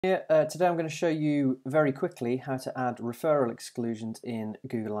Today I'm going to show you very quickly how to add referral exclusions in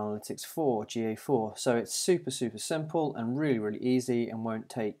Google Analytics 4, GA4. So it's super simple and really easy and won't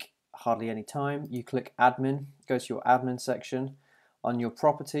take hardly any time. You click admin, go to your admin section. On your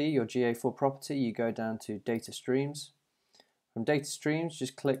property, your GA4 property, you go down to data streams. From data streams,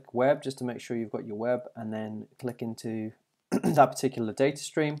 just click web just to make sure you've got your web, and then click into that particular data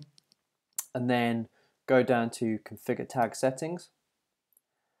stream, and then go down to configure tag settings.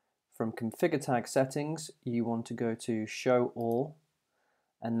 From configure tag settings, you want to go to show all,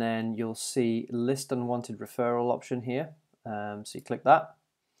 and then you'll see list unwanted referral option here. So you click that,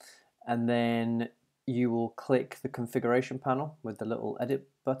 and then you will click the configuration panel with the little edit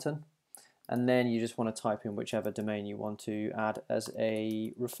button, and then you just want to type in whichever domain you want to add as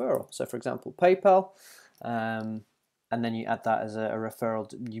a referral. So for example, PayPal, and then you add that as a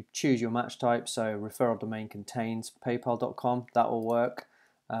referral. You choose your match type, so referral domain contains paypal.com, that will work.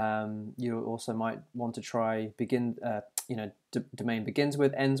 You also might want to try domain begins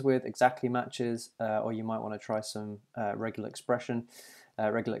with, ends with, exactly matches, or you might want to try some regular expression.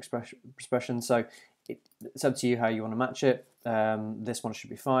 So it's up to you how you want to match it. This one should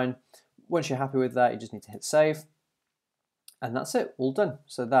be fine. Once you're happy with that, you just need to hit save, and that's it, all done.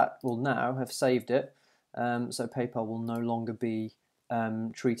 So that will now have saved it, so PayPal will no longer be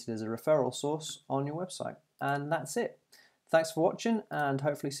treated as a referral source on your website, and that's it. Thanks for watching, and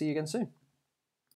hopefully see you again soon.